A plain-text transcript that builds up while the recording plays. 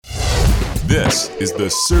This is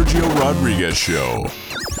the Sergio Rodriguez Show.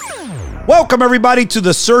 Welcome, everybody, to the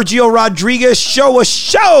Sergio Rodriguez Show, a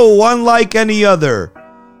show unlike any other.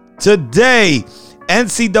 Today,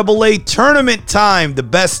 NCAA tournament time, the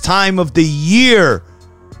best time of the year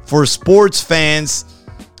for sports fans,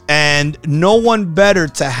 and no one better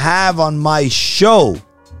to have on my show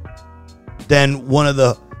than one of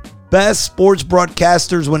the best sports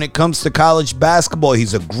broadcasters when it comes to college basketball.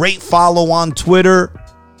 He's a great follow on Twitter,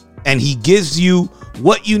 and he gives you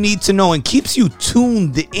what you need to know and keeps you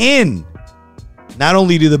tuned in, not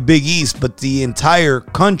only to the Big East, but the entire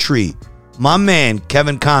country. My man,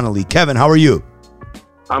 Kevin Connelly. Kevin, how are you?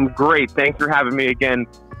 I'm great. Thanks for having me again.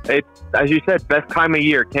 It's, as you said, best time of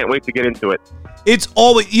year. Can't wait to get into it. It's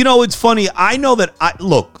always, it's funny. I know that,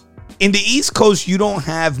 look, in the East Coast, you don't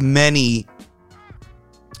have many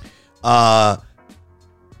college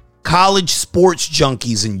sports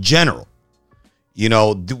junkies in general.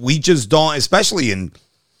 We just don't, especially in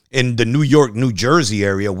the New York, New Jersey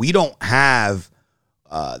area, we don't have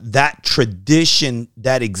that tradition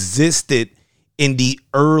that existed in the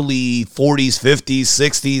early 40s, 50s,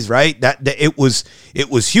 60s, right? That it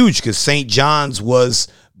was huge because St. John's was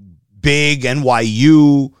big,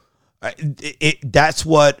 NYU. That's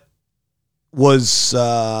what was it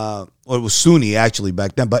was SUNY actually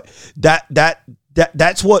back then, but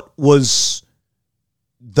that's what was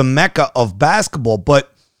the mecca of basketball.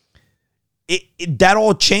 But that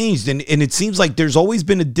all changed, and it seems like there's always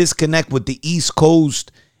been a disconnect with the East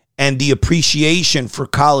Coast and the appreciation for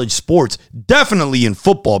college sports. Definitely in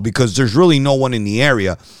football, because there's really no one in the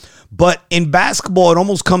area. But in basketball, it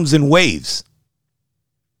almost comes in waves.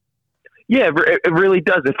 Yeah, it really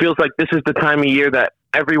does. It feels like this is the time of year that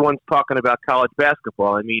everyone's talking about college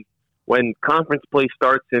basketball. I mean, when conference play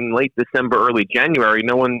starts in late December, early January,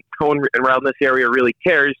 no one around this area really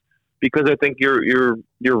cares, because I think your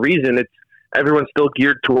reason, it's everyone's still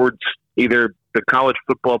geared towards either the college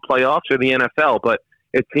football playoffs or the NFL. But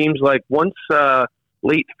it seems like once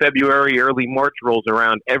late February, early March rolls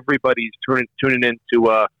around, everybody's tuning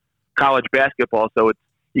into college basketball. So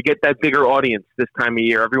you get that bigger audience this time of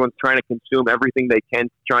year. Everyone's trying to consume everything they can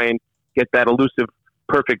to try and get that elusive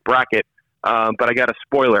perfect bracket. But I got a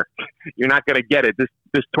spoiler. You're not going to get it.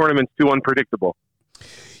 This tournament's too unpredictable.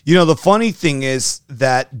 The funny thing is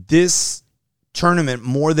that this tournament,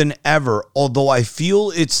 more than ever, although I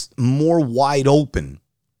feel it's more wide open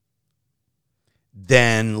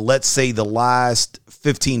than, let's say, the last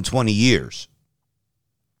 15, 20 years,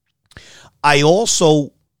 I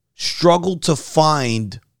also struggle to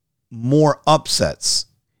find more upsets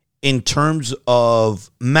in terms of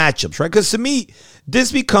matchups, right? Because to me,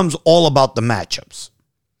 this becomes all about the matchups.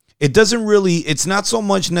 It's not so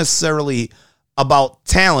much necessarily about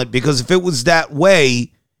talent, because if it was that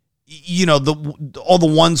way, all the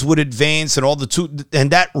ones would advance and all the two,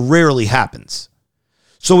 and that rarely happens.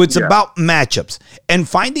 So it's about matchups and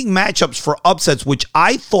finding matchups for upsets, which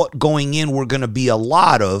I thought going in were going to be a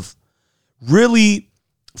lot of. Really,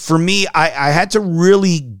 for me, I had to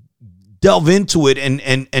really delve into it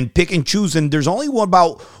and pick and choose. And there's only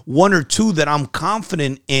about one or two that I'm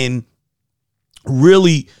confident in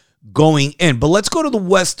really going in. But let's go to the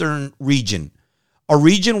Western region, a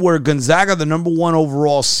region where Gonzaga, the number one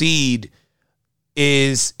overall seed,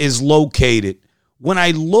 is located. When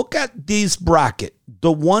I look at this bracket,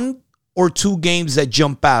 the one or two games that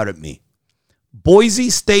jump out at me,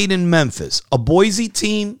 Boise State and Memphis, a Boise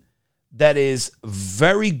team that is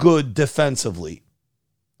very good defensively,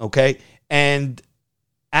 okay, and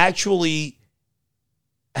actually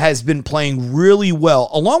has been playing really well,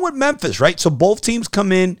 along with Memphis, right? So both teams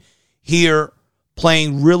come in here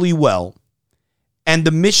playing really well. And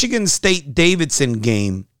the Michigan State-Davidson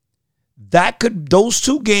game, those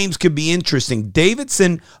two games could be interesting.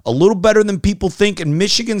 Davidson, a little better than people think, and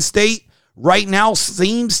Michigan State right now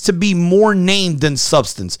seems to be more named than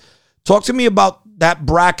substance. Talk to me about that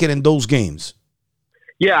bracket and those games.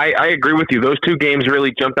 Yeah, I agree with you. Those two games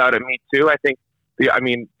really jump out at me too. I think the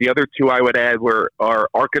other two I would add are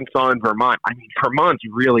Arkansas and Vermont. I mean, Vermont's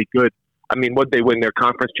really good. I mean, would they win their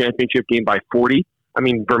conference championship game by 40? I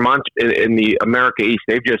mean, Vermont's in the America East,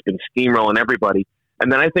 they've just been steamrolling everybody.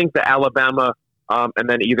 And then I think the Alabama and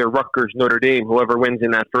then either Rutgers, Notre Dame, whoever wins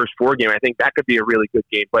in that first four game, I think that could be a really good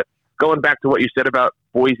game. But going back to what you said about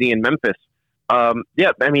Boise and Memphis, a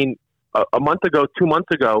month ago, 2 months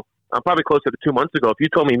ago, probably closer to 2 months ago, if you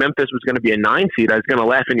told me Memphis was going to be a 9 seed, I was going to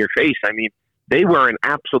laugh in your face. I mean, they were an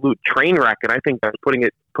absolute train wreck, and I think that's putting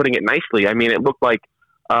it nicely. I mean, it looked like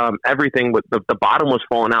everything with the bottom was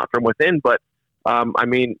falling out from within. But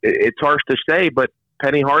it's harsh to say, but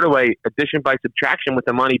Penny Hardaway, addition by subtraction with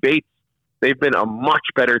Imani Bates, they've been a much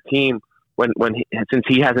better team since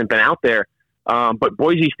he hasn't been out there. But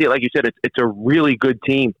Boise State, like you said, it's a really good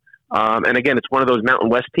team. And again, it's one of those Mountain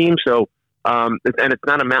West teams. So, and it's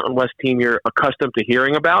not a Mountain West team you're accustomed to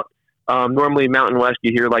hearing about. Normally, Mountain West,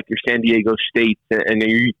 you hear like your San Diego State and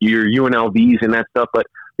your UNLVs and that stuff, but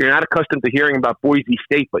you're not accustomed to hearing about Boise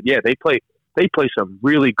State. But yeah, they play some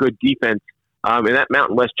really good defense. In that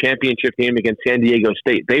Mountain West championship game against San Diego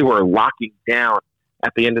State, they were locking down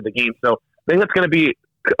at the end of the game. So I think that's going to be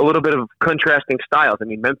a little bit of contrasting styles. I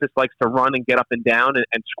mean, Memphis likes to run and get up and down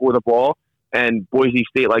and score the ball, and Boise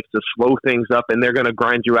State likes to slow things up, and they're going to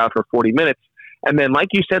grind you out for 40 minutes. And then, like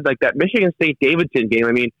you said, like that Michigan State-Davidson game,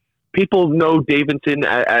 I mean, people know Davidson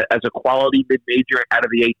as a quality mid-major out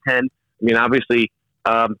of the A-10. I mean, obviously,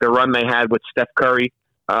 the run they had with Steph Curry,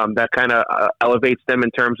 that kind of elevates them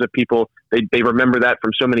in terms of people. They remember that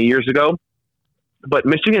from so many years ago. But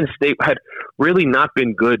Michigan State had really not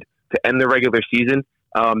been good to end the regular season.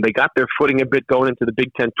 They got their footing a bit going into the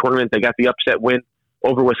Big Ten tournament. They got the upset win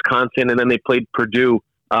over Wisconsin, and then they played Purdue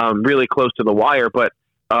really close to the wire. But,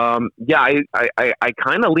 yeah, I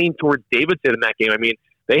kind of lean towards Davidson in that game. I mean,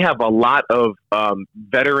 they have a lot of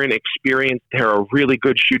veteran experience. They're a really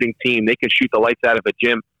good shooting team. They can shoot the lights out of a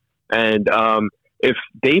gym. And if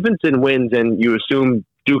Davidson wins and you assume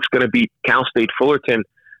Duke's going to beat Cal State Fullerton,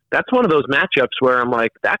 that's one of those matchups where I'm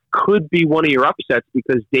like, that could be one of your upsets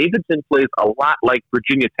because Davidson plays a lot like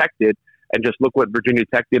Virginia Tech did, and just look what Virginia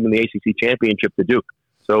Tech did in the ACC championship to Duke.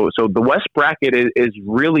 So the West bracket is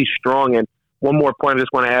really strong. And one more point I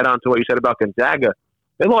just want to add on to what you said about Gonzaga.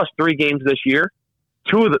 They lost 3 games this year.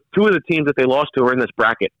 Two of the teams that they lost to are in this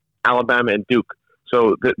bracket, Alabama and Duke.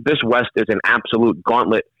 So this West is an absolute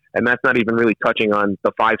gauntlet, and that's not even really touching on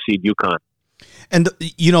the 5 seed UConn. And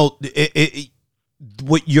you know,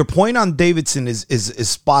 what your point on Davidson is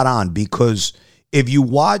spot on, because if you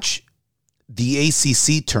watch the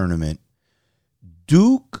ACC tournament,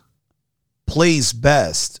 Duke plays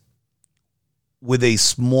best with a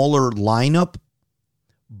smaller lineup,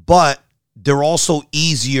 but they're also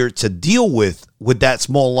easier to deal with that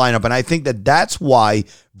small lineup. And I think that's why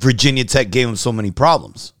Virginia Tech gave them so many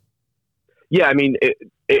problems. Yeah, I mean,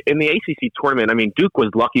 in the ACC tournament, I mean, Duke was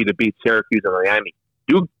lucky to beat Syracuse and Miami.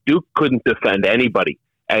 Duke couldn't defend anybody.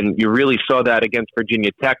 And you really saw that against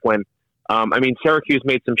Virginia Tech when, I mean, Syracuse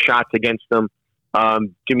made some shots against them.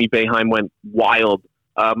 Jimmy Boeheim went wild.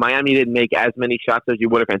 Miami didn't make as many shots as you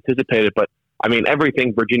would have anticipated. But, I mean,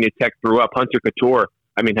 everything Virginia Tech threw up, Hunter Couture,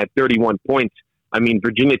 I mean, had 31 points. I mean,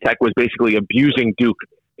 Virginia Tech was basically abusing Duke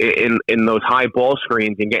in those high ball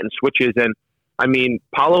screens and getting switches. And, I mean,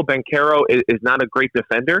 Paolo Banchero is not a great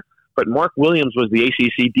defender, but Mark Williams was the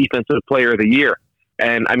ACC Defensive Player of the Year.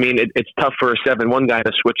 And, I mean, it's tough for a 7-1 guy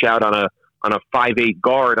to switch out on a 5'8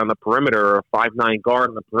 guard on the perimeter or a 5'9 guard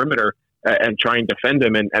on the perimeter and try and defend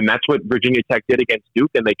him. And that's what Virginia Tech did against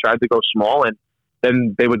Duke, and they tried to go small, and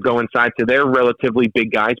then they would go inside to their relatively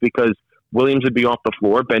big guys because Williams would be off the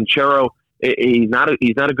floor. Banchero, he's not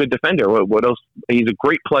a good defender. What else? He's a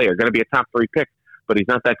great player, going to be a top 3 pick, but he's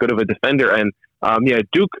not that good of a defender. And, yeah,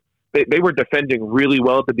 Duke, they were defending really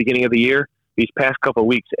well at the beginning of the year. These past couple of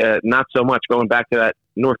weeks, not so much, going back to that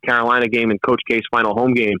North Carolina game and Coach K's final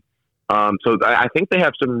home game. So I think they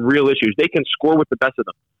have some real issues. They can score with the best of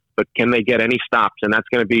them, but can they get any stops? And that's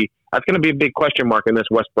going to be a big question mark in this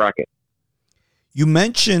West bracket. You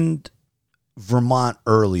mentioned Vermont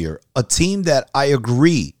earlier, a team that I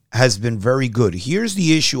agree has been very good. Here's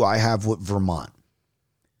the issue I have with Vermont.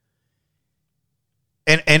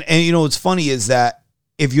 And you know what's funny is that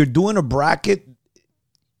if you're doing a bracket,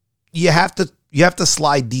 you have to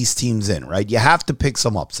slide these teams in, right? You have to pick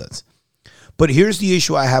some upsets. But here's the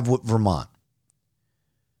issue I have with Vermont.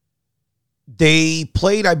 They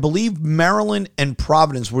played, I believe, Maryland and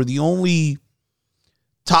Providence were the only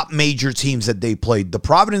top major teams that they played. The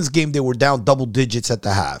Providence game, they were down double digits at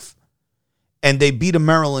the half. And they beat a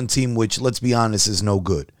Maryland team, which, let's be honest, is no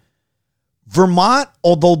good. Vermont,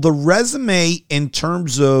 although the resume in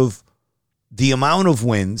terms of the amount of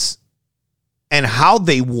wins and how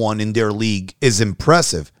they won in their league is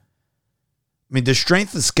impressive. I mean, the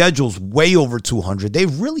strength of schedule is way over 200.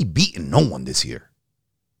 They've really beaten no one this year.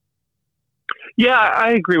 Yeah,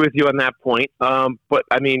 I agree with you on that point. But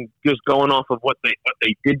I mean, just going off of what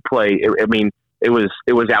they did play, I mean, it was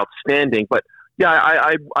outstanding. But yeah,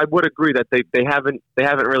 I would agree that they haven't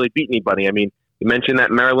really beat anybody. I mean, you mentioned that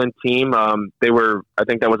Maryland team. I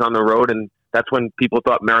think that was on the road, and that's when people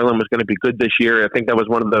thought Maryland was going to be good this year. I think that was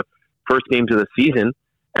one of the first games of the season.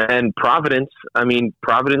 And Providence,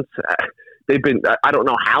 they've been, I don't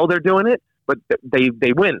know how they're doing it, but they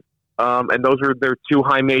win. And those are their 2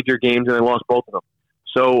 high major games, and they lost both of them.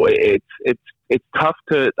 So it's it's tough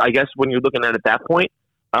to, I guess, when you're looking at it at that point.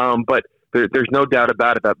 But there's no doubt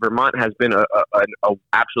about it that Vermont has been an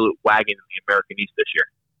absolute wagon in the American East this year.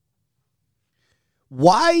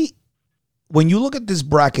 Why, when you look at this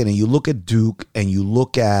bracket and you look at Duke and you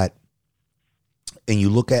look at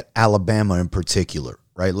Alabama in particular,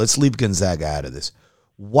 right? Let's leave Gonzaga out of this.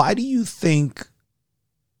 Why do you think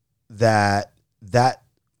that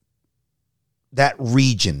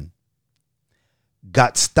region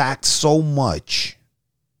got stacked so much,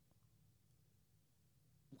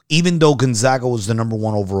 even though Gonzaga was the number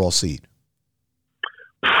 1 overall seed?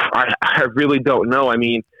 I really don't know. I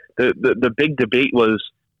mean, the big debate was,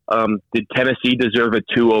 did Tennessee deserve a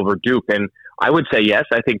 2 over Duke? And I would say yes.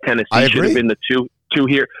 I think Tennessee should have been the two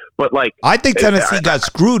here. But I think Tennessee got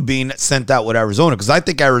screwed being sent out with Arizona, because I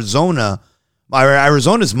think Arizona's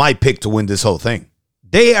my pick to win this whole thing.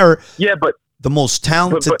 They are the most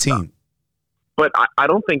talented team. But I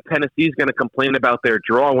don't think Tennessee's going to complain about their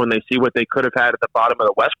draw when they see what they could have had at the bottom of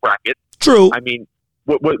the West bracket. True. I mean,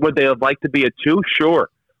 would they have liked to be a 2? Sure.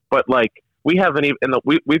 But we haven't even,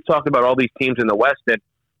 we've talked about all these teams in the West, and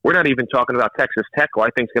we're not even talking about Texas Tech, who I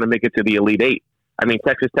think is going to make it to the Elite 8. I mean,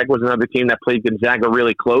 Texas Tech was another team that played Gonzaga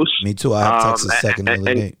really close. Me too. I have Texas Tech in the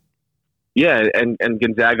Elite 8. Yeah, and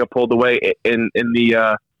Gonzaga pulled away in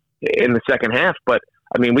the second half. But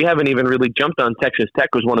I mean, we haven't even really jumped on Texas Tech,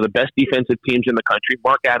 who's one of the best defensive teams in the country.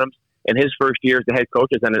 Mark Adams, in his first year as the head coach,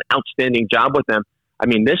 has done an outstanding job with them. I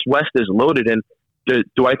mean, this West is loaded. And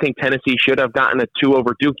do I think Tennessee should have gotten a 2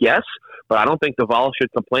 over Duke? Yes, but I don't think the Vols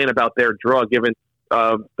should complain about their draw, given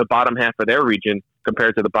the bottom half of their region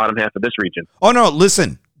compared to the bottom half of this region. Oh no!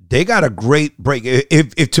 Listen, they got a great break.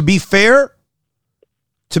 If to be fair,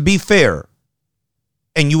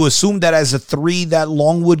 and you assume that as a 3, that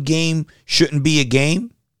Longwood game shouldn't be a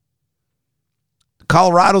game.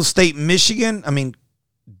 Colorado State, Michigan, I mean,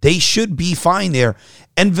 they should be fine there.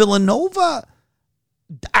 And Villanova,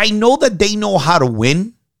 I know that they know how to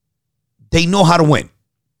win. They know how to win.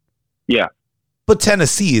 Yeah. But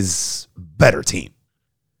Tennessee is a better team.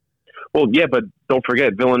 Well, yeah, but don't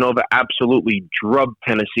forget, Villanova absolutely drubbed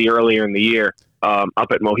Tennessee earlier in the year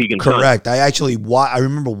up at Mohegan Sun. Correct. I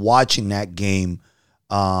remember watching that game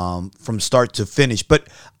from start to finish, but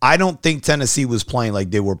I don't think Tennessee was playing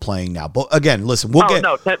like they were playing now. But again, listen,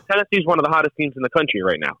 Tennessee's one of the hottest teams in the country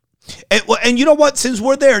right now. And you know what? Since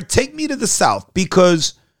we're there, take me to the South,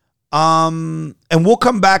 because and we'll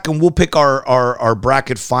come back and we'll pick our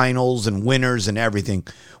bracket finals and winners and everything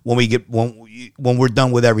when we're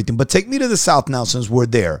done with everything. But take me to the South now, since we're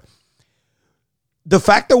there. The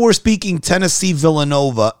fact that we're speaking Tennessee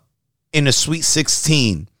Villanova in a Sweet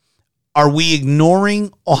 16, are we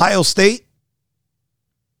ignoring Ohio State?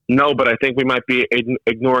 No, but I think we might be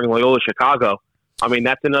ignoring Loyola Chicago. I mean,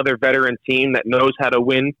 that's another veteran team that knows how to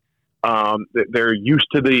win. They're used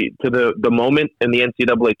to the moment in the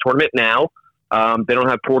NCAA tournament now. They don't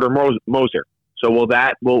have Porter Moser. So will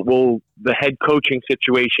the head coaching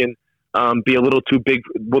situation be a little too big?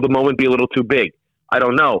 Will the moment be a little too big? I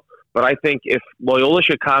don't know. But I think if Loyola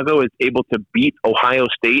Chicago is able to beat Ohio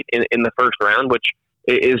State in the first round, which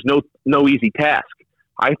is no easy task,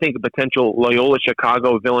 I think a potential Loyola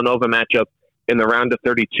Chicago-Villanova matchup in the round of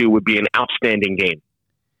 32 would be an outstanding game.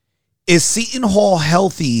 Is Seton Hall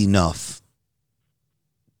healthy enough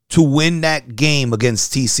to win that game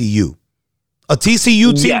against TCU? A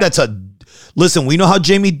TCU team that's listen, we know how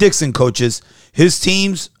Jamie Dixon coaches. His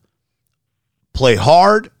teams play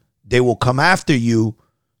hard. They will come after you.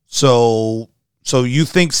 So you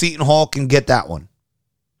think Seton Hall can get that one?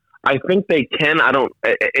 I think they can.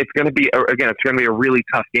 It's going to be a really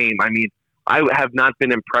tough game. I mean, I have not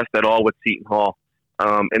been impressed at all with Seton Hall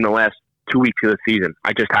in the last 2 weeks of the season.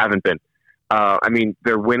 I just haven't been. I mean,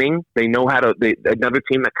 they're winning. They know how to. Another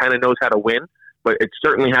team that kind of knows how to win, but it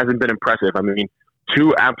certainly hasn't been impressive. I mean,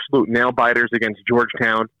 2 absolute nail biters against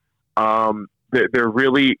Georgetown. They're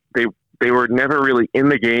really they were never really in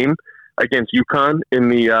the game against UConn in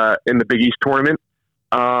the Big East tournament.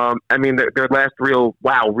 I mean, their last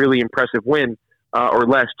really impressive win, or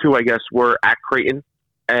last 2, I guess, were at Creighton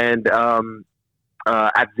and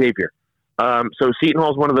at Xavier. So Seton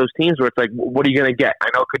Hall is one of those teams where it's like, what are you going to get? I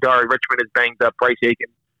know Kadari Richmond is banged up. Bryce Aiken,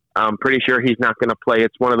 I'm pretty sure he's not going to play.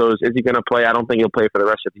 It's one of those, is he going to play? I don't think he'll play for the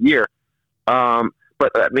rest of the year.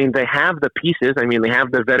 But, I mean, they have the pieces. I mean, they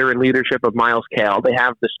have the veteran leadership of Miles Cale. They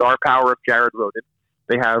have the star power of Jared Rhoden.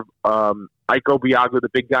 They have Ike Obiagu, the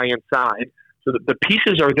big guy inside. So the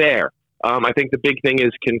pieces are there. I think the big thing is,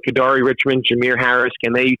 can Kadari Richmond, Jameer Harris,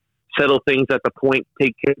 can they settle things at the point,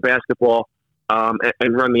 take care of basketball,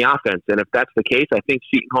 and run the offense? And if that's the case, I think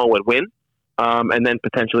Seton Hall would win, and then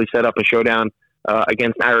potentially set up a showdown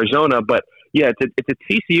against Arizona. But Yeah, it's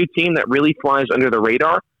a TCU team that really flies under the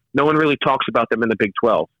radar. No one really talks about them in the Big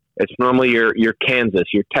 12. It's normally your Kansas,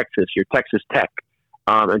 your Texas Tech,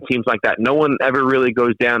 and teams like that. No one ever really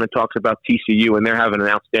goes down and talks about TCU, and they're having an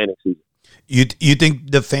outstanding season. You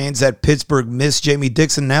think the fans at Pittsburgh miss Jamie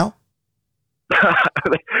Dixon now?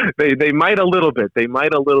 They might a little bit. They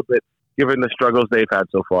might a little bit, given the struggles they've had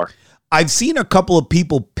so far. I've seen a couple of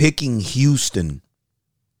people picking Houston,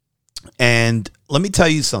 and let me tell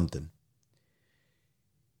you something.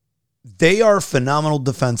 They are phenomenal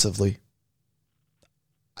defensively.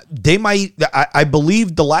 They might, I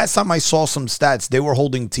believe the last time I saw some stats, they were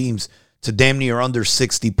holding teams to damn near under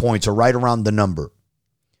 60 points or right around the number.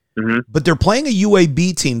 Mm-hmm. But they're playing a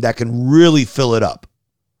UAB team that can really fill it up.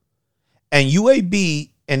 And UAB,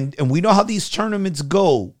 and we know how these tournaments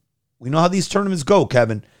go. We know how these tournaments go,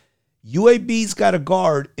 Kevin. UAB's got a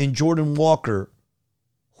guard in Jordan Walker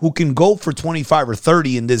who can go for 25 or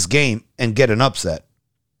 30 in this game and get an upset.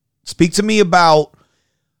 Speak to me about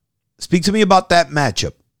that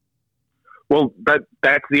matchup. Well, that's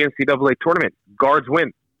the NCAA tournament. Guards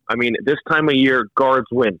win. I mean, this time of year, guards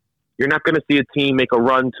win. You're not going to see a team make a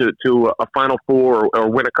run to a Final Four or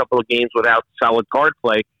win a couple of games without solid guard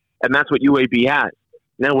play, and that's what UAB has.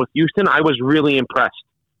 Now, with Houston, I was really impressed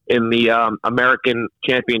in the American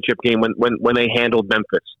Championship game when they handled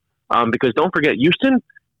Memphis. Because don't forget, Houston,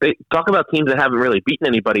 they talk about teams that haven't really beaten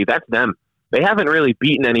anybody. That's them. They haven't really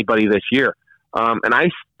beaten anybody this year. And I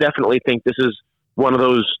definitely think this is one of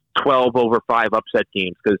those 12-5 upset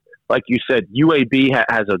games because, like you said, UAB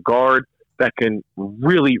has a guard that can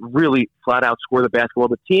really, really flat out score the basketball.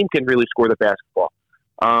 The team can really score the basketball.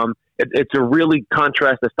 It's a really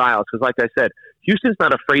contrast of styles because, like I said, Houston's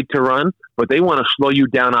not afraid to run, but they want to slow you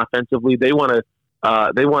down offensively. They want to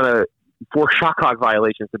force shot clock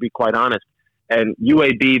violations, to be quite honest. And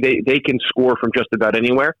UAB, they can score from just about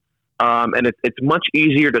anywhere. And it's much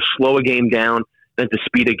easier to slow a game down than to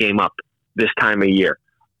speed a game up this time of year.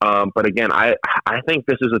 But again, I think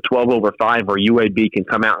this is a 12-5 where UAB can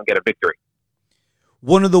come out and get a victory.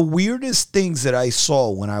 One of the weirdest things that I saw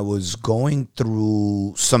when I was going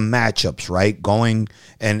through some matchups, right? Going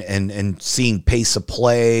and seeing pace of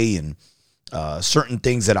play and certain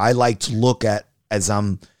things that I like to look at as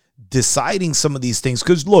I'm deciding some of these things.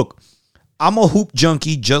 Because, look, I'm a hoop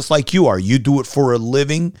junkie just like you are. You do it for a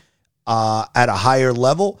living at a higher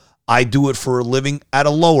level. I do it for a living at a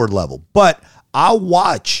lower level. But I'll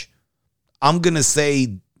watch, I'm going to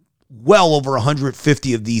say, well over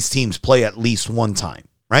 150 of these teams play at least one time,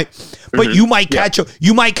 right? Mm-hmm. But you might catch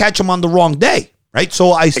them on the wrong day, right?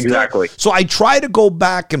 So I try to go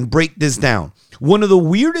back and break this down. One of the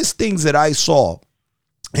weirdest things that I saw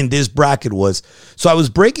in this bracket was, so I was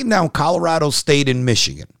breaking down Colorado State and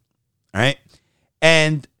Michigan, right?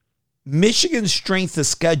 And Michigan's strength of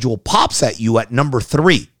schedule pops at you at number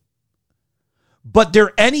 3. But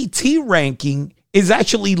their NET ranking is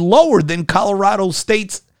actually lower than Colorado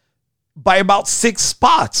State's by about 6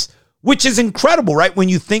 spots, which is incredible, right? When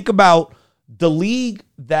you think about the league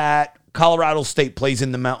that Colorado State plays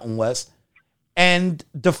in the Mountain West and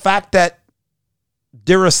the fact that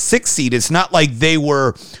they're a 6 seed. It's not like they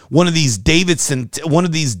were one of these Dayton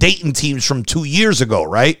teams from 2 years ago,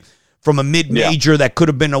 right? From a mid-major that could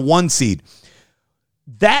have been a 1 seed.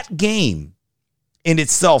 That game in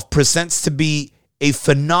itself presents to be a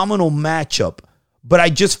phenomenal matchup, but I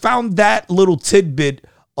just found that little tidbit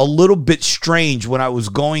a little bit strange when I was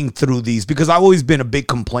going through these because I've always been a big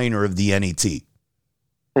complainer of the NET.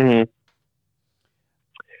 Mm-hmm.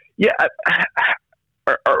 Yeah.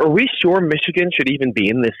 Are we sure Michigan should even be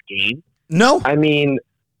in this game? No. I mean...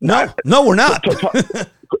 No, we're not.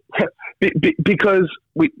 Because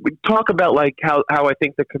we talk about like how I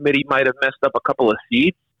think the committee might have messed up a couple of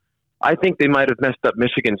seeds. I think they might have messed up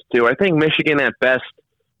Michigan's too. I think Michigan at best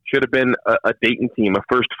should have been a Dayton team, a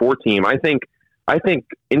first 4 team. I think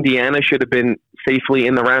Indiana should have been safely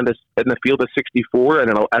in the field of 64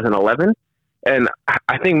 as an 11, and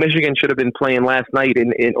I think Michigan should have been playing last night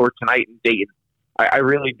or tonight in Dayton. I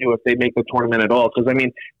really do if they make the tournament at all, because I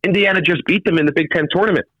mean Indiana just beat them in the Big Ten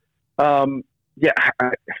tournament. I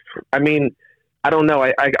mean I don't know.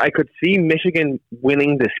 I could see Michigan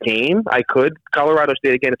winning this game. I could. Colorado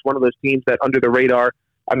State again. It's one of those teams that under the radar.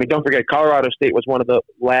 I mean, don't forget Colorado State was one of the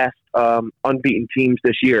last unbeaten teams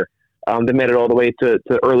this year. They made it all the way to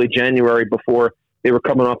early January before they were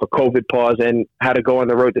coming off a COVID pause and had to go on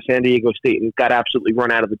the road to San Diego State and got absolutely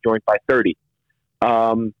run out of the joint by 30.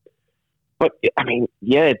 But I mean,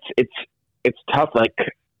 yeah, it's tough. Like,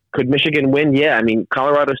 could Michigan win? Yeah, I mean,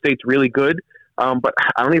 Colorado State's really good, but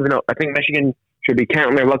I don't even know. I think Michigan should be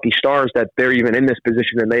counting their lucky stars that they're even in this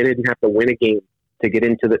position and they didn't have to win a game to get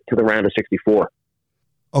into the round of 64.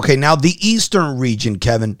 Okay, now the Eastern region,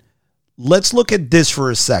 Kevin. Let's look at this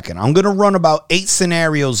for a second. I'm going to run about 8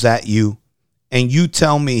 scenarios at you, and you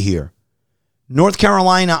tell me here. North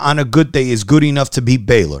Carolina on a good day is good enough to beat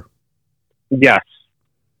Baylor. Yes.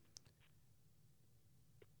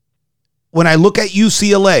 When I look at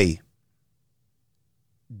UCLA,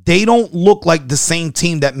 they don't look like the same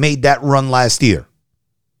team that made that run last year.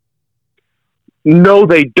 No,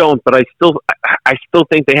 they don't, but I still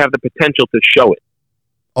think they have the potential to show it.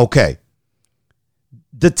 Okay.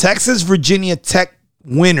 The Texas-Virginia Tech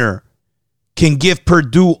winner can give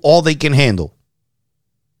Purdue all they can handle.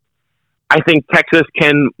 I think Texas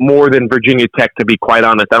can more than Virginia Tech, to be quite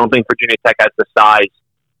honest. I don't think Virginia Tech has the size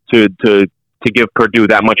to give Purdue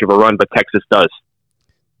that much of a run, but Texas does.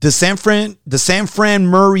 The San Fran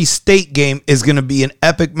Murray State game is going to be an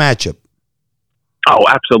epic matchup. Oh,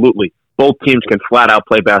 absolutely. Both teams can flat out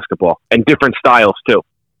play basketball, and different styles too.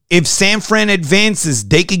 If San Fran advances,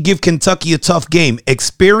 they could give Kentucky a tough game.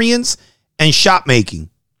 Experience and shot making.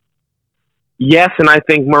 Yes, and I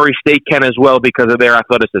think Murray State can as well because of their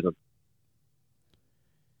athleticism.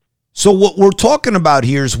 So what we're talking about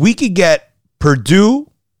here is we could get Purdue,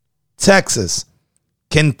 Texas,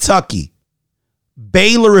 Kentucky,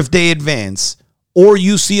 Baylor if they advance, or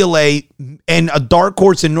UCLA, and a dark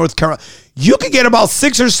horse in North Carolina. You could get about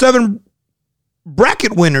 6 or 7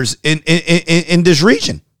 bracket winners in this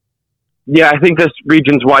region. Yeah, I think this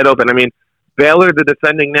region's wide open. I mean, Baylor, the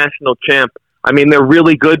defending national champ, I mean, they're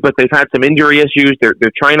really good, but they've had some injury issues. They're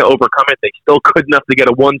trying to overcome it. They still good enough to get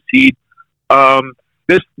a 1 seed.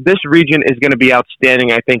 This region is going to be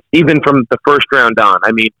outstanding, I think, even from the first round on.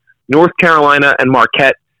 I mean, North Carolina and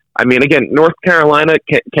Marquette. I mean, again, North Carolina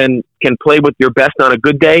can play with your best on a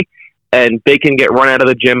good day, and they can get run out of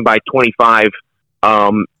the gym by 25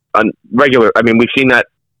 on regular. I mean, we've seen that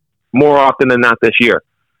more often than not this year.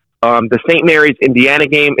 The St. Mary's Indiana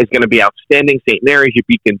game is going to be outstanding. St. Mary's, you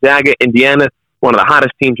beat Gonzaga. Indiana, one of the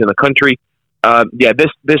hottest teams in the country.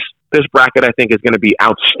 This bracket, I think, is going to be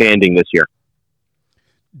outstanding this year.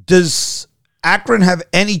 Does Akron have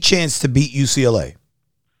any chance to beat UCLA?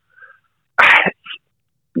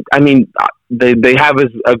 I mean, they have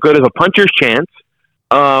as good as a puncher's chance,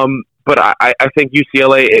 but I think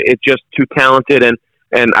UCLA is just too talented, and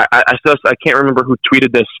I can't remember who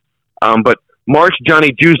tweeted this, but March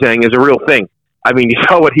Johnny Juzang is a real thing. I mean, you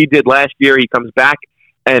saw what he did last year. He comes back,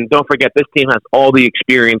 and don't forget, this team has all the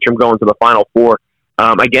experience from going to the Final Four.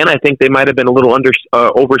 Again, I think they might have been a little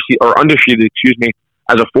underseeded,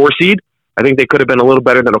 as a 4 seed. I think they could have been a little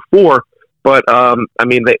better than a 4, but I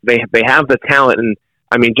mean, they have the talent, and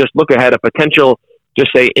I mean, just look ahead, a potential,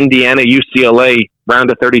 just say Indiana, UCLA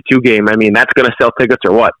round of 32 game. I mean, that's going to sell tickets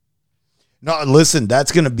or what? No, listen,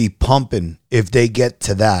 that's going to be pumping if they get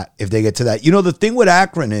to that. You know, the thing with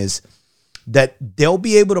Akron is that they'll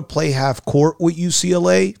be able to play half court with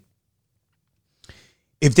UCLA.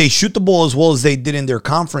 If they shoot the ball as well as they did in their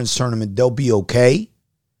conference tournament, they'll be okay.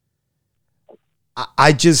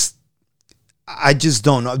 I just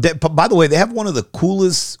don't know. By the way, they have one of their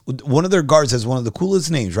guards has one of the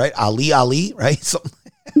coolest names, right? Ali, right?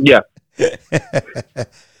 Yeah.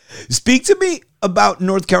 Speak to me about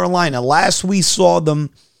North Carolina. Last we saw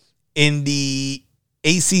them in the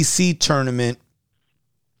ACC tournament,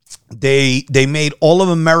 they made all of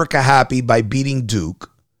America happy by beating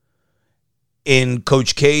Duke in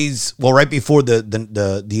Coach K's, well, right before the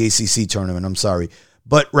ACC tournament, I'm sorry.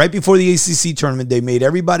 But right before the ACC tournament, they made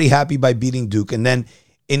everybody happy by beating Duke. And then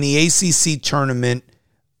in the ACC tournament,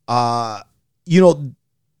 you know,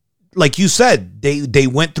 like you said, they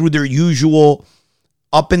went through their usual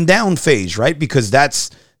up and down phase, right? Because that's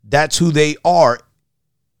who they are.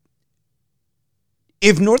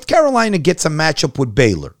 If North Carolina gets a matchup with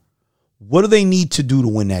Baylor, what do they need to do to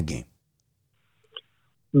win that game?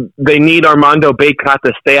 They need Armando Bacot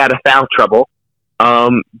to stay out of foul trouble.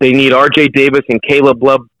 They need R.J. Davis and Caleb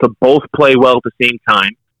Love to both play well at the same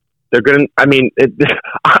time. They're going to,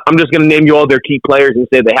 I'm just going to name you all their key players and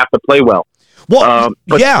say they have to play well. Well,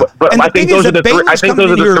 but and I think those are the three. I think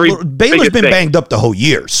those are the three. Baylor's been banged up the whole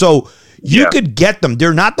year, so you could get them.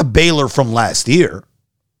 They're not the Baylor from last year.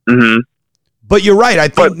 Mm-hmm. But you're right. I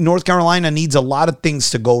think North Carolina needs a lot of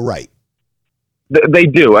things to go right. They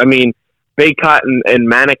do. I mean, Bacot and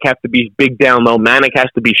Manick have to be big down low. Manick has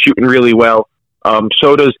to be shooting really well.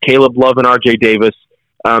 So does Caleb Love and R.J. Davis.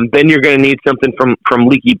 Then you're going to need something from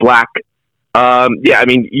Leaky Black. I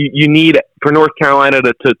mean, you need, for North Carolina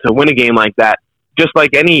to win a game like that, just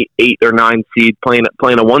like any 8 or 9 seed playing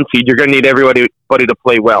a 1 seed, you're going to need everybody to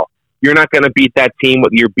play well. You're not going to beat that team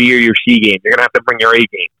with your B or your C game. You're going to have to bring your A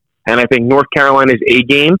game. And I think North Carolina's A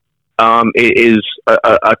game is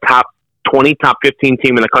a top 20, top 15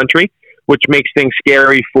 team in the country, which makes things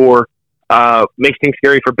scary for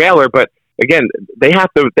Baylor. But again, they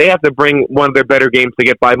have to bring one of their better games to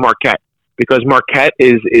get by Marquette, because Marquette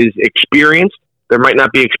is experienced. There might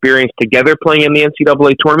not be experience together playing in the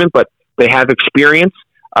NCAA tournament, but they have experience.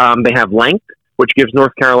 They have length, which gives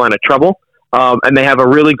North Carolina trouble. And they have a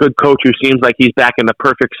really good coach who seems like he's back in the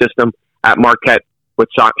perfect system at Marquette with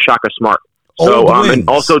Shaka Smart. So, and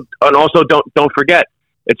also don't forget,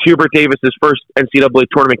 it's Hubert Davis's first NCAA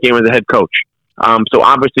tournament game as a head coach. So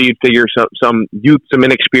obviously you'd figure some youth, some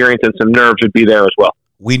inexperience, and some nerves would be there as well.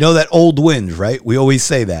 We know that old wins, right? We always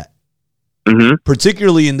say that. Mm-hmm.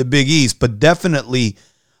 Particularly in the Big East, but definitely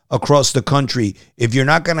across the country. If you're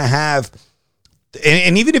not going to have,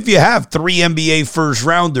 and even if you have 3 NBA first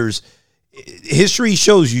rounders, history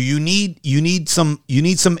shows you need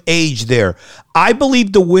some age there. I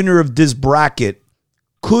believe the winner of this bracket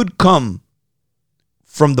could come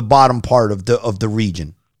from the bottom part of the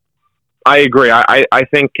region. I agree. I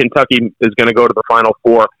think Kentucky is going to go to the Final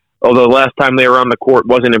Four, although the last time they were on the court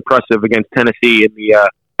wasn't impressive against Tennessee in the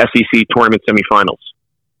SEC tournament semifinals.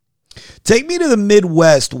 Take me to the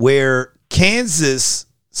Midwest, where Kansas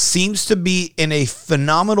seems to be in a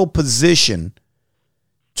phenomenal position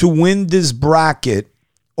to win this bracket,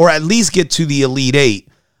 or at least get to the Elite Eight,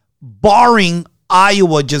 barring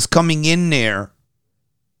Iowa just coming in there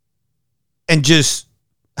and just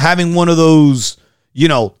having one of those,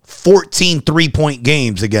 14 3-point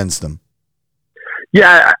games against them.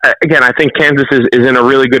 Yeah, again, I think Kansas is in a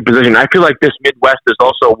really good position. I feel like this Midwest is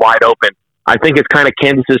also wide open. I think it's kind of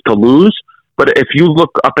Kansas's to lose, but if you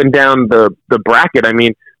look up and down the bracket, I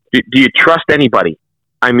mean, do you trust anybody?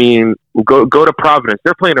 I mean, go to Providence.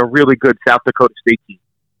 They're playing a really good South Dakota State team,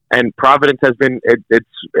 and Providence has been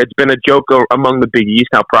it's been a joke among the Big East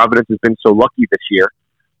how Providence has been so lucky this year.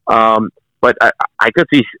 But I could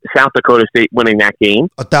see South Dakota State winning that game.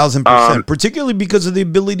 1,000%, particularly because of the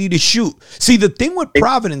ability to shoot. See, the thing with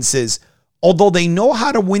Providence is, although they know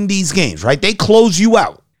how to win these games, right? They close you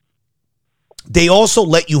out. They also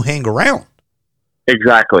let you hang around.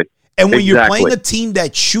 Exactly. And when you're playing a team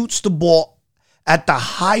that shoots the ball at the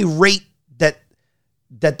high rate that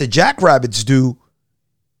the Jackrabbits do,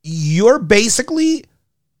 you're basically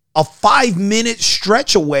a 5-minute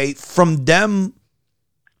stretch away from them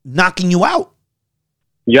knocking you out.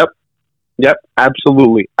 Yep,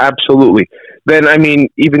 absolutely. Then, I mean,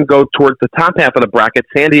 even go towards the top half of the bracket,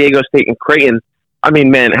 San Diego State and Creighton. I mean,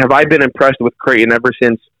 man, have I been impressed with Creighton ever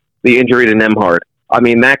since the injury to Nembhard. I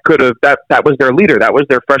mean, that was their leader. That was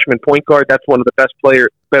their freshman point guard. That's one of the best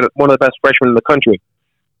freshmen in the country.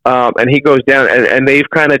 And he goes down, and they've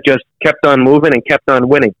kind of just kept on moving and kept on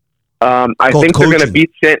winning. I think they're going to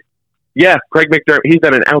beat Craig McDermott. He's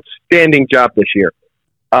done an outstanding job this year.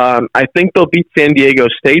 I think they'll beat San Diego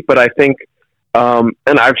State, but I think, and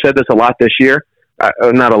I've said this a lot this year,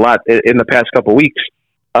 not a lot, in the past couple of weeks,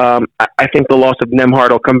 I think the loss of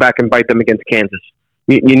Nembhard will come back and bite them against Kansas.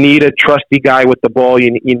 You need a trusty guy with the ball.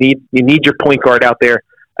 You need your point guard out there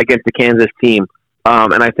against the Kansas team.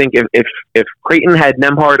 And I think if Creighton had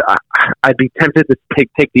Nembhard, I'd be tempted to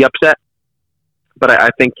take the upset, but I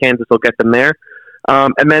think Kansas will get them there.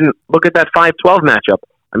 And then look at that 5-12 matchup.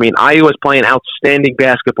 I mean, Iowa's playing outstanding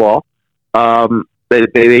basketball.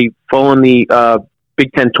 They fall in the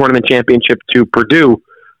Big Ten tournament championship to Purdue.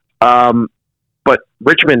 But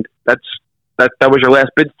Richmond, that was your last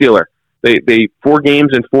bid stealer. They 4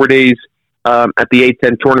 games in 4 days at the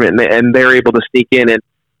A-10 tournament, and they're able to sneak in. And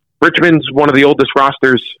Richmond's one of the oldest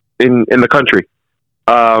rosters in the country.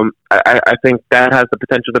 I think that has the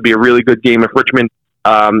potential to be a really good game if Richmond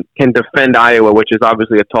can defend Iowa, which is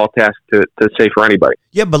obviously a tall task to say for anybody.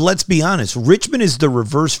 Yeah, but let's be honest. Richmond is the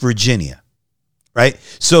reverse Virginia, right?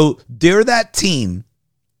 So they're that team.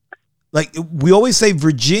 Like we always say,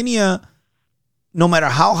 Virginia, no matter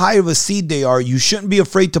how high of a seed they are, you shouldn't be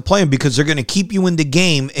afraid to play them because they're going to keep you in the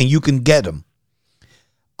game and you can get them.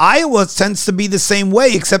 Iowa tends to be the same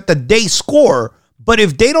way, except that they score. But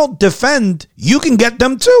if they don't defend, you can get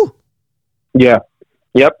them too. Yeah.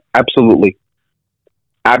 Yep. Absolutely.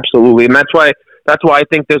 And that's why I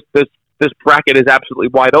think this bracket is absolutely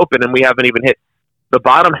wide open, and we haven't even hit the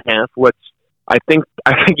bottom half. Which I think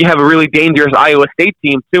you have a really dangerous Iowa State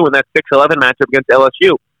team too in that 6-11 matchup against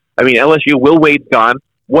LSU. I mean, LSU, Will Wade's gone.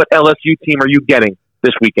 What LSU team are you getting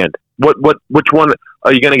this weekend? Which one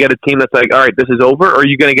are you going to get? A team that's like, all right, this is over, or are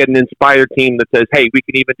you going to get an inspired team that says, hey, we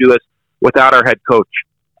can even do this without our head coach?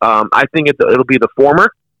 I think it'll be the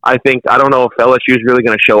former. I don't know if LSU is really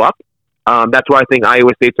going to show up. That's why I think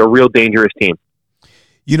Iowa State's a real dangerous team.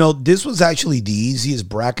 This was actually the easiest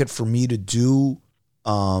bracket for me to do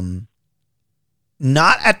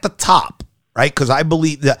not at the top, right? Because I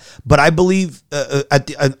believe that, but I believe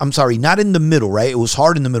I'm sorry, not in the middle, right? It was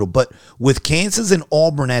hard in the middle, but with Kansas and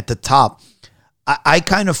Auburn at the top, I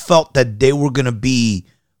kind of felt that they were going to be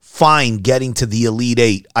fine getting to the Elite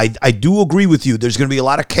Eight. I do agree with you. There's going to be a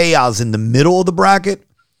lot of chaos in the middle of the bracket,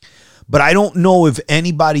 but I don't know if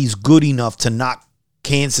anybody's good enough to knock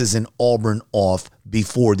Kansas and Auburn off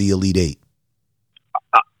before the Elite Eight.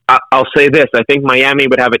 I'll say this. I think Miami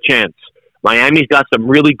would have a chance. Miami's got some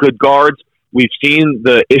really good guards. We've seen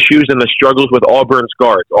the issues and the struggles with Auburn's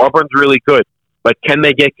guards. Auburn's really good, but can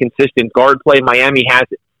they get consistent guard play? Miami has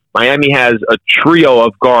it. Miami has a trio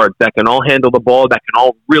of guards that can all handle the ball, that can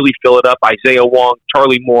all really fill it up. Isaiah Wong,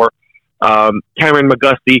 Charlie Moore, Cameron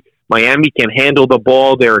McGusty. Miami can handle the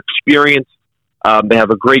ball. They're experienced. They have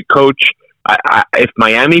a great coach. If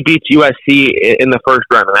Miami beats USC in the first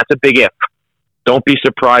round, and that's a big if, don't be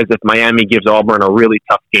surprised if Miami gives Auburn a really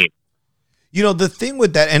tough game. You know, the thing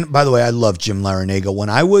with that, and by the way, I love Jim Larinaga. When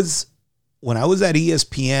I was at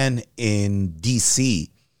ESPN in DC,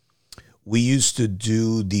 we used to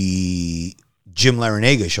do the Jim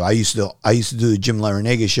Larinaga show. I used to do the Jim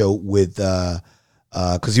Larinaga show with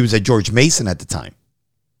because he was at George Mason at the time.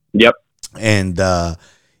 Yep. And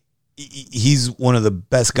he's one of the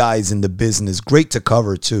best guys in the business. Great to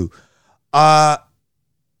cover too. That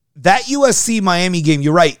USC Miami game,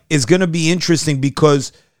 you're right, is going to be interesting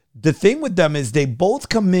because the thing with them is they both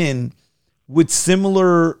come in with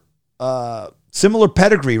similar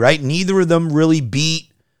pedigree, right? Neither of them really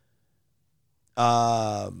beat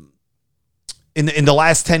in the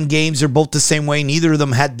last 10 games. They're both the same way. Neither of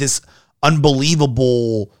them had this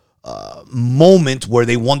unbelievable moment where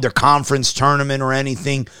they won their conference tournament or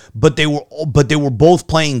anything, but they were both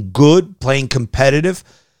playing good, playing competitive.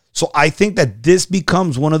 So I think that this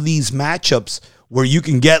becomes one of these matchups where you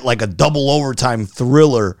can get like a double overtime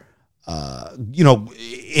thriller,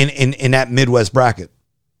 in that Midwest bracket.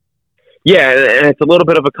 Yeah, and it's a little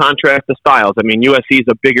bit of a contrast to styles. I mean, USC is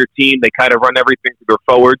a bigger team. They kind of run everything through their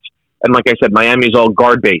forwards. And like I said, Miami's all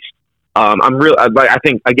guard-based. I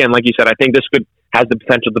think, again, like you said, I think this has the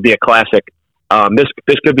potential to be a classic. This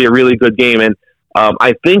could be a really good game. And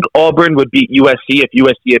I think Auburn would beat USC if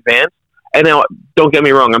USC advanced. And now, don't get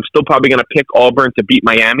me wrong, I'm still probably going to pick Auburn to beat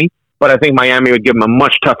Miami, but I think Miami would give them a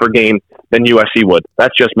much tougher game than USC would.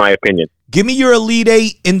 That's just my opinion. Give me your Elite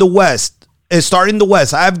Eight in the West. Start in the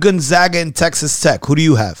West. I have Gonzaga and Texas Tech. Who do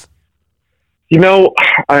you have? You know,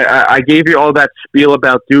 I gave you all that spiel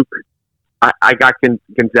about Duke. I got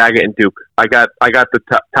Gonzaga and Duke. I got the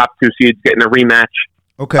top two seeds getting a rematch.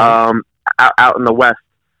 Okay. Out in the West,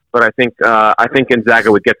 but I think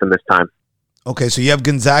Gonzaga would get them this time. Okay, so you have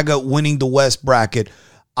Gonzaga winning the West bracket.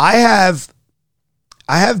 I have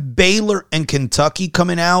Baylor and Kentucky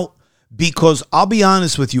coming out because I'll be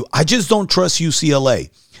honest with you, I just don't trust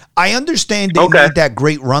UCLA. I understand they made that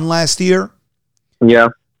great run last year. Yeah.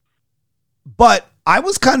 But I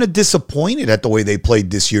was kind of disappointed at the way they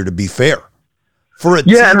played this year, to be fair. For a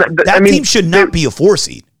team, team should not be a 4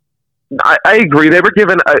 seed. I agree. They were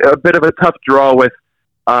given a bit of a tough draw with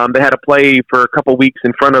they had to play for a couple weeks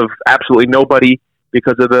in front of absolutely nobody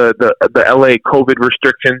because of the LA COVID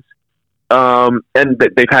restrictions. And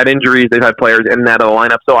they've had injuries, they've had players in and out of the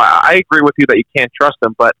lineup. So I agree with you that you can't trust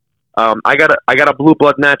them, but I got a blue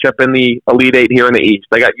blood matchup in the Elite Eight here in the East.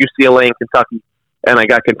 I got UCLA and Kentucky, and I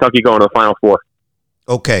got Kentucky going to the Final Four.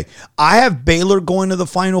 Okay. I have Baylor going to the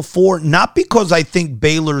Final Four, not because I think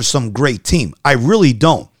Baylor's some great team. I really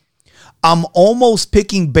don't. I'm almost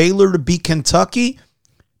picking Baylor to beat Kentucky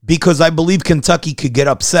because I believe Kentucky could get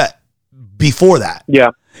upset before that. Yeah.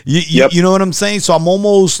 You know what I'm saying? So I'm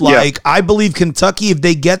almost like, I believe Kentucky, if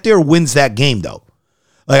they get there, wins that game, though.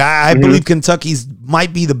 Like I believe Kentucky's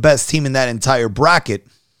might be the best team in that entire bracket.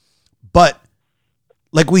 But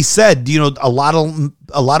like we said, a lot of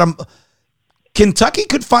Kentucky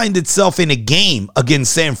could find itself in a game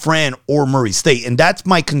against San Fran or Murray State, and that's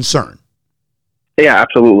my concern. Yeah,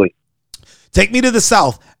 absolutely. Take me to the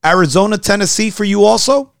South. Arizona, Tennessee for you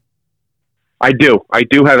also? I do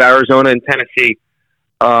have Arizona and Tennessee.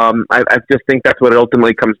 I just think that's what it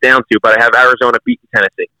ultimately comes down to, but I have Arizona beating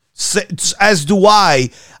Tennessee. As do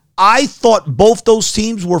I. I thought both those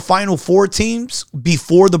teams were Final Four teams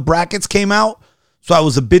before the brackets came out, so I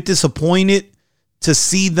was a bit disappointed to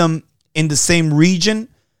see them in the same region.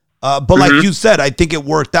 But like you said, I think it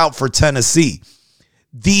worked out for Tennessee.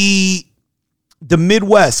 The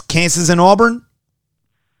Midwest, Kansas and Auburn?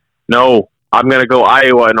 No, I'm going to go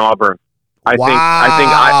Iowa and Auburn. I think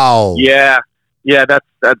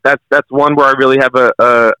that's one where I really have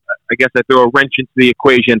I guess I throw a wrench into the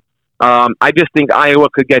equation. I just think Iowa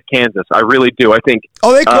could get Kansas. I really do. I think.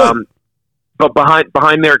 Oh, they could. but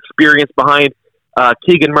behind their experience, behind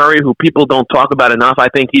Keegan Murray, who people don't talk about enough, I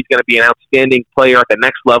think he's going to be an outstanding player at the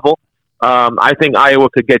next level. I think Iowa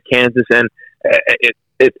could get Kansas, and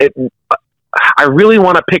I really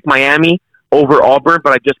want to pick Miami over Auburn,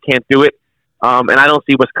 but I just can't do it. And I don't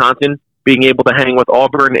see Wisconsin being able to hang with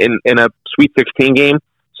Auburn in a Sweet 16 game.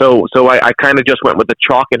 So I kind of just went with the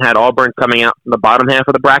chalk and had Auburn coming out from the bottom half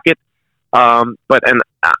of the bracket. I'm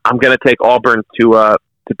going to take Auburn to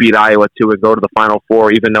beat Iowa and go to the Final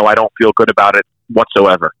Four, even though I don't feel good about it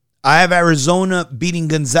whatsoever. I have Arizona beating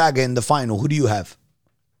Gonzaga in the final. Who do you have?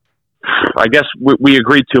 I guess we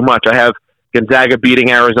agreed too much. I have Gonzaga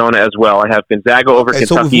beating Arizona as well. I have Gonzaga over Kentucky.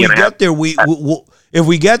 So if we get there, if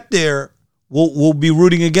we get there, we'll be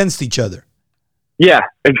rooting against each other. Yeah,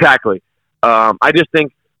 exactly. I just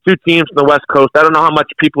think two teams from the West Coast. I don't know how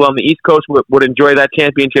much people on the East Coast would enjoy that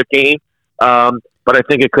championship game, but I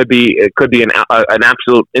think it could be an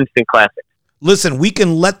absolute instant classic. Listen, we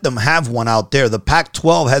can let them have one out there. The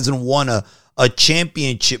Pac-12 hasn't won a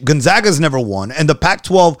championship. Gonzaga's never won, and the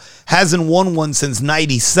Pac-12 hasn't won one since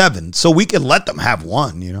 '97. So we can let them have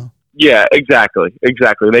one, you know? Yeah, exactly. They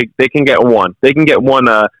can get one. They can get one.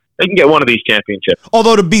 They can get one of these championships.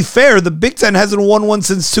 Although, to be fair, the Big Ten hasn't won one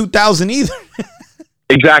since 2000 either.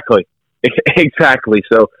 Exactly.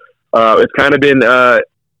 So it's kind of been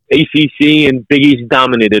ACC and Big East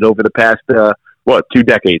dominated over the past 2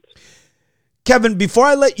 decades. Kevin, before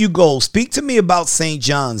I let you go, speak to me about St.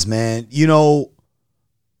 John's, man. You know,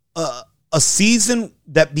 a season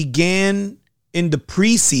that began in the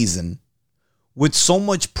preseason with so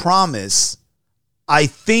much promise, I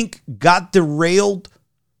think got derailed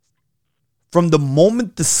from the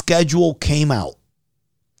moment the schedule came out.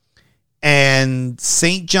 And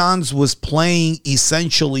St. John's was playing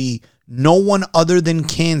essentially no one other than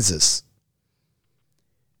Kansas.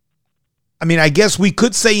 I mean, I guess we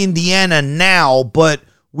could say Indiana now, but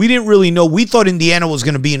we didn't really know. We thought Indiana was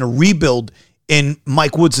going to be in a rebuild in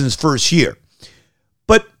Mike Woodson's first year.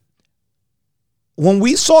 But when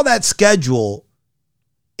we saw that schedule,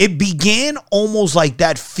 it began almost like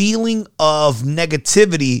that feeling of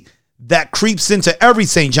negativity that creeps into every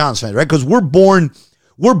St. John's fan, right? Because we're born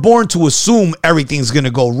to assume everything's going to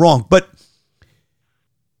go wrong. But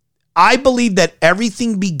I believe that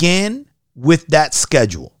everything began with that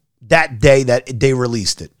schedule. That day that they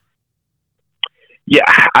released it. Yeah,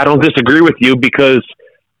 I don't disagree with you because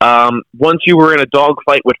once you were in a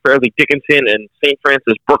dogfight with Fairleigh Dickinson and St.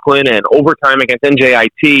 Francis Brooklyn and overtime against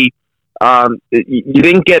NJIT, you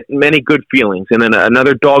didn't get many good feelings. And then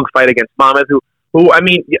another dogfight against Monmouth, who I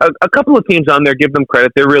mean, a couple of teams on there, give them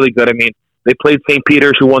credit. They're really good. I mean, they played St.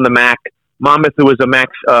 Peter's, who won the MAC, Monmouth, who was a MAC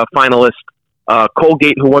finalist,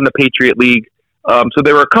 Colgate, who won the Patriot League. So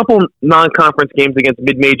there were a couple non-conference games against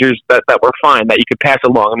mid-majors that were fine, that you could pass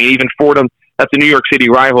along. I mean, even Fordham, that's a New York City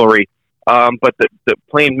rivalry. But the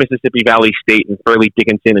playing Mississippi Valley State and Fairleigh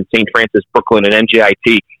Dickinson and St. Francis Brooklyn and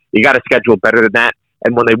NJIT, you got to schedule better than that.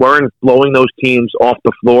 And when they weren't blowing those teams off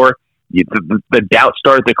the floor, the doubt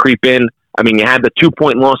started to creep in. I mean, you had the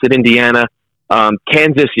 2-point loss at Indiana.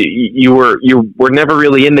 Kansas, you were never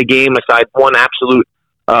really in the game aside one absolute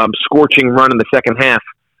scorching run in the second half.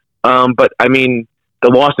 But I mean, the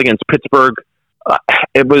loss against Pittsburgh,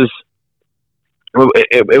 it was.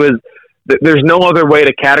 There's no other way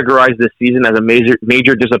to categorize this season as a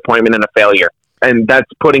major disappointment and a failure, and that's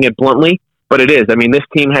putting it bluntly. But it is. I mean, this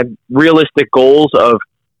team had realistic goals of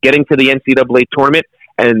getting to the NCAA tournament,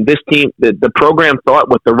 and this team, the program thought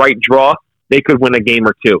with the right draw, they could win a game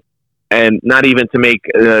or two, and not even to make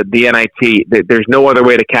the NIT. There's no other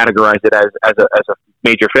way to categorize it as a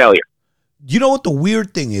major failure. You know what the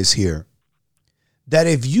weird thing is here? That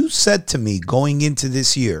if you said to me going into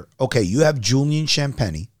this year, okay, you have Julian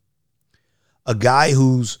Champagny, a guy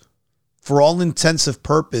who's, for all intensive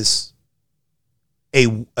purpose,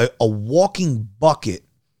 a walking bucket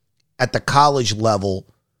at the college level,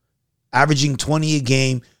 averaging 20 a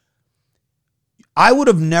game, I would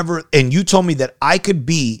have never, and you told me that I could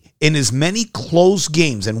be in as many close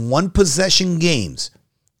games and one-possession games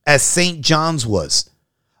as St. John's was.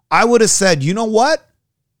 I would have said, you know what?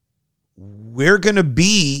 We're going to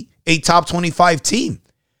be a top 25 team.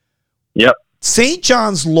 Yep. St.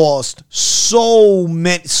 John's lost so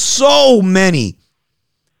many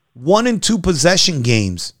 1 and 2 possession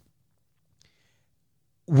games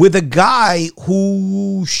with a guy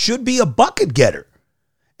who should be a bucket getter.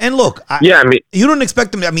 And look, you don't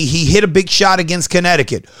expect him. I mean, he hit a big shot against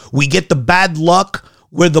Connecticut. We get the bad luck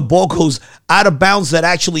where the ball goes out of bounds that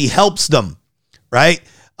actually helps them, right?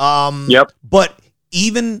 Yep. But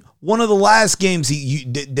even one of the last games,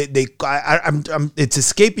 it's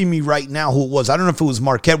escaping me right now who it was. I don't know if it was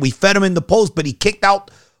Marquette. We fed him in the post, but he kicked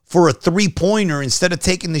out for a 3-pointer instead of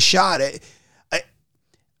taking the shot.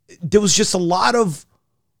 There was just a lot of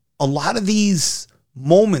these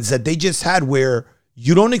moments that they just had where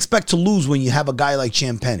you don't expect to lose when you have a guy like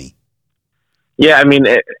Champagnie. Yeah, I mean,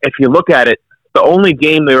 if you look at it, the only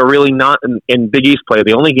game they were really not in Big East play,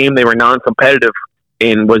 the only game they were non-competitive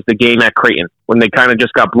in was the game at Creighton when they kind of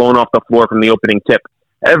just got blown off the floor from the opening tip.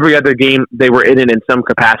 Every other game they were in it in some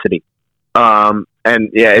capacity. And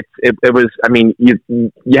yeah, it was. I mean, you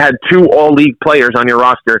had 2 all-league players on your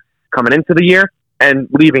roster coming into the year and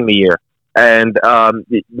leaving the year, and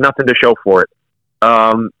nothing to show for it.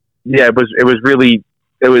 Yeah, it was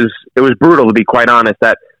brutal, to be quite honest.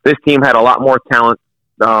 That this team had a lot more talent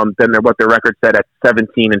than what their record said at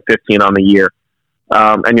 17 and 15 on the year.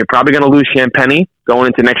 And you're probably going to lose Champagnie going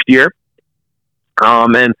into next year.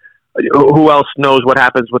 And who else knows what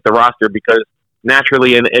happens with the roster? Because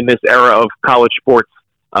naturally, in this era of college sports,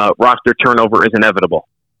 roster turnover is inevitable.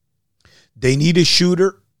 They need a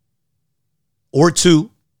shooter or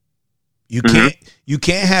 2. You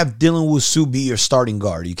can't have Dylan Wusu be your starting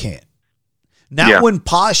guard. You can't. Now, when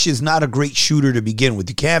Posh is not a great shooter to begin with,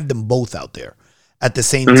 you can't have them both out there at the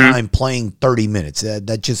same time playing 30 minutes.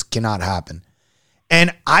 That just cannot happen.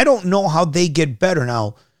 And I don't know how they get better.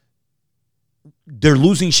 Now, they're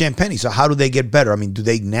losing Champagnie, so how do they get better? I mean, do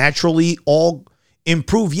they naturally all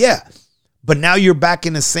improve? Yeah. But now you're back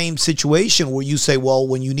in the same situation where you say, well,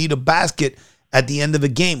 when you need a basket at the end of a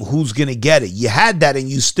game, who's going to get it? You had that, and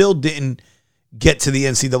you still didn't get to the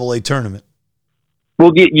NCAA tournament.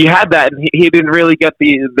 Well, you had that, and he didn't really get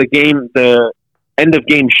the end of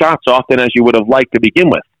game shots often as you would have liked to begin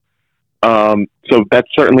with. So that's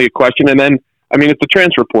certainly a question. And then, I mean, it's the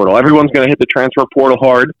transfer portal. Everyone's going to hit the transfer portal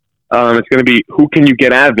hard. It's going to be who can you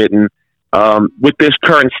get out of it. And with this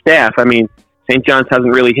current staff, I mean, St. John's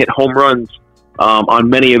hasn't really hit home runs on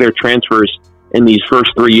many of their transfers in these first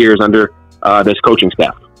 3 years under this coaching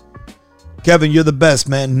staff. Kevin, you're the best,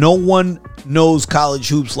 man. No one knows college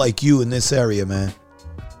hoops like you in this area, man.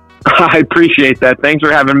 I appreciate that. Thanks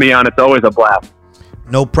for having me on. It's always a blast.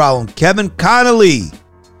 No problem. Kevin Connelly,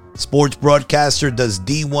 sports broadcaster, does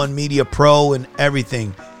D1 Media Pro and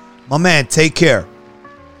everything. My man, take care.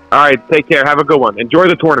 All right, take care. Have a good one. Enjoy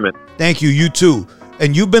the tournament. Thank you. You too.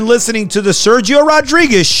 And you've been listening to the Sergio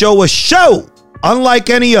Rodriguez Show, a show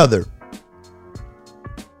unlike any other.